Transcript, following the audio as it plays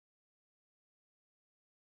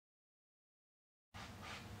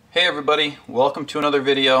Hey everybody, welcome to another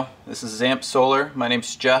video. This is Zamp Solar. My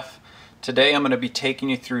name's Jeff. Today I'm going to be taking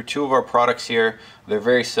you through two of our products here. They're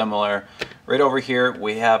very similar. Right over here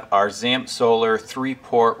we have our Zamp Solar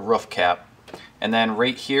 3-port roof cap. And then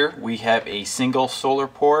right here we have a single solar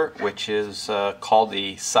port, which is called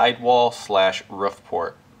the sidewall/roof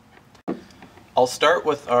port. I'll start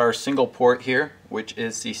with our single port here, which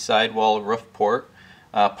is the sidewall roof port.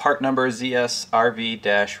 Part number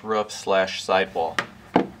ZSRV-roof/sidewall.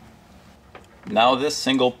 Now this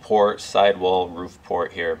single port sidewall roof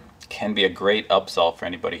port here can be a great upsell for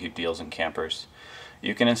anybody who deals in campers.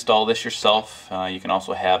 You can install this yourself. You can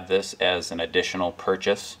also have this as an additional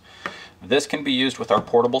purchase. This can be used with our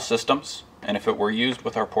portable systems, and if it were used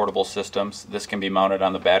with our portable systems, this can be mounted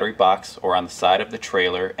on the battery box or on the side of the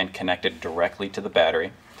trailer and connected directly to the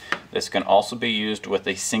battery. This can also be used with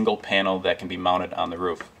a single panel that can be mounted on the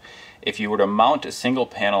roof. If you were to mount a single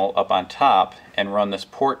panel up on top and run this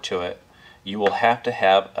port to it, you will have to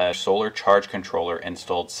have a solar charge controller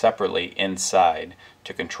installed separately inside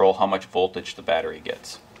to control how much voltage the battery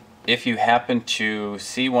gets. If you happen to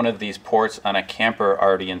see one of these ports on a camper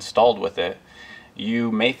already installed with it,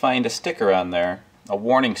 you may find a sticker on there, a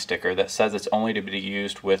warning sticker that says it's only to be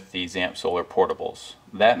used with the Zamp Solar portables.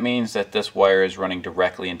 That means that this wire is running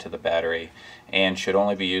directly into the battery and should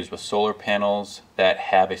only be used with solar panels that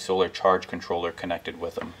have a solar charge controller connected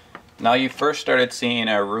with them. Now you first started seeing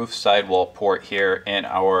our roof sidewall port here in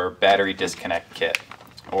our battery disconnect kit,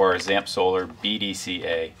 or Zamp Solar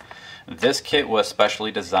BDCA. This kit was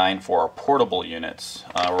specially designed for our portable units.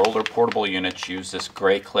 Our older portable units use this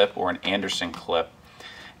gray clip or an Anderson clip,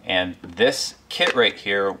 and this kit right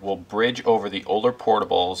here will bridge over the older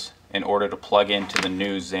portables in order to plug into the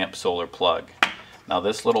new Zamp Solar plug. Now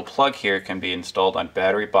this little plug here can be installed on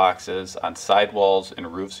battery boxes, on sidewalls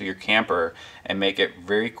and roofs of your camper, and make it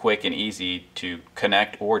very quick and easy to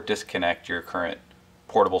connect or disconnect your current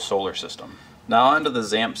portable solar system. Now onto the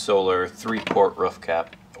Zamp Solar 3-port roof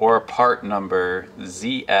cap, or part number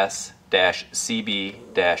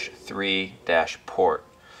ZS-CB-3-port.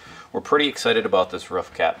 We're pretty excited about this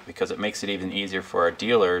roof cap because it makes it even easier for our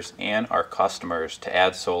dealers and our customers to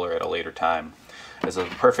add solar at a later time. It's a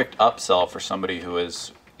perfect upsell for somebody who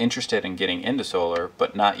is interested in getting into solar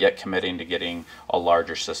but not yet committing to getting a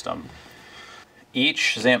larger system.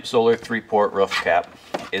 Each Zamp Solar 3-port roof cap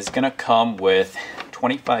is going to come with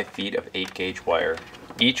 25 feet of 8-gauge wire.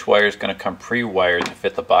 Each wire is going to come pre-wired to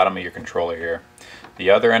fit the bottom of your controller here.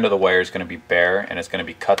 The other end of the wire is going to be bare and it's going to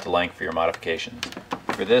be cut to length for your modifications.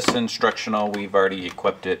 For this instructional, we've already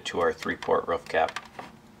equipped it to our 3-port roof cap.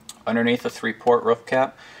 Underneath the 3-port roof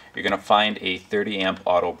cap, you're going to find a 30 amp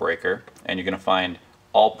auto breaker, and you're going to find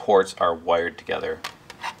all ports are wired together.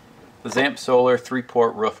 The Zamp Solar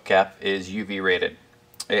 3-port roof cap is UV rated.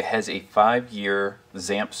 It has a 5-year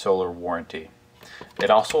Zamp Solar warranty. It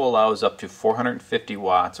also allows up to 450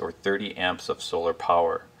 watts or 30 amps of solar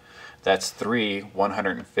power. That's 3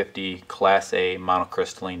 150 Class A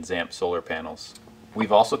monocrystalline Zamp solar panels.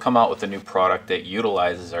 We've also come out with a new product that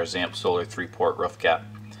utilizes our Zamp Solar 3-port roof cap.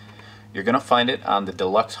 You're going to find it on the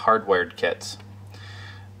deluxe hardwired kits.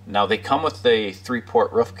 Now they come with a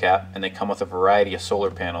 3-port roof cap and they come with a variety of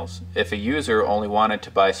solar panels. If a user only wanted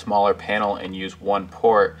to buy a smaller panel and use one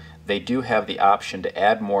port, they do have the option to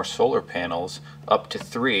add more solar panels, up to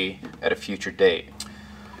 3 at a future date.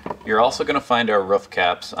 You're also going to find our roof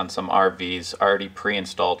caps on some RVs already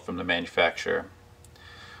pre-installed from the manufacturer.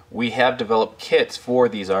 We have developed kits for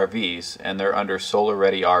these RVs and they're under Solar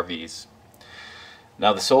Ready RVs.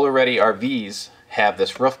 Now the Solar Ready RVs have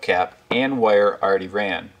this roof cap and wire already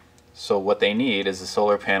ran. So what they need is the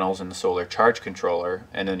solar panels and the solar charge controller,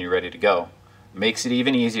 and then you're ready to go. Makes it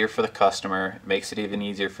even easier for the customer, makes it even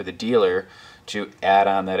easier for the dealer to add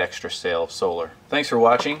on that extra sale of solar. Thanks for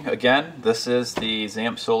watching. Again, this is the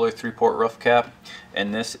Zamp Solar 3-port roof cap,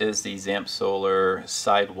 and this is the Zamp Solar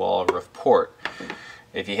sidewall roof port.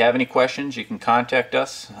 If you have any questions, you can contact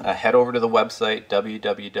us. Head over to the website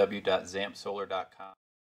www.zampsolar.com.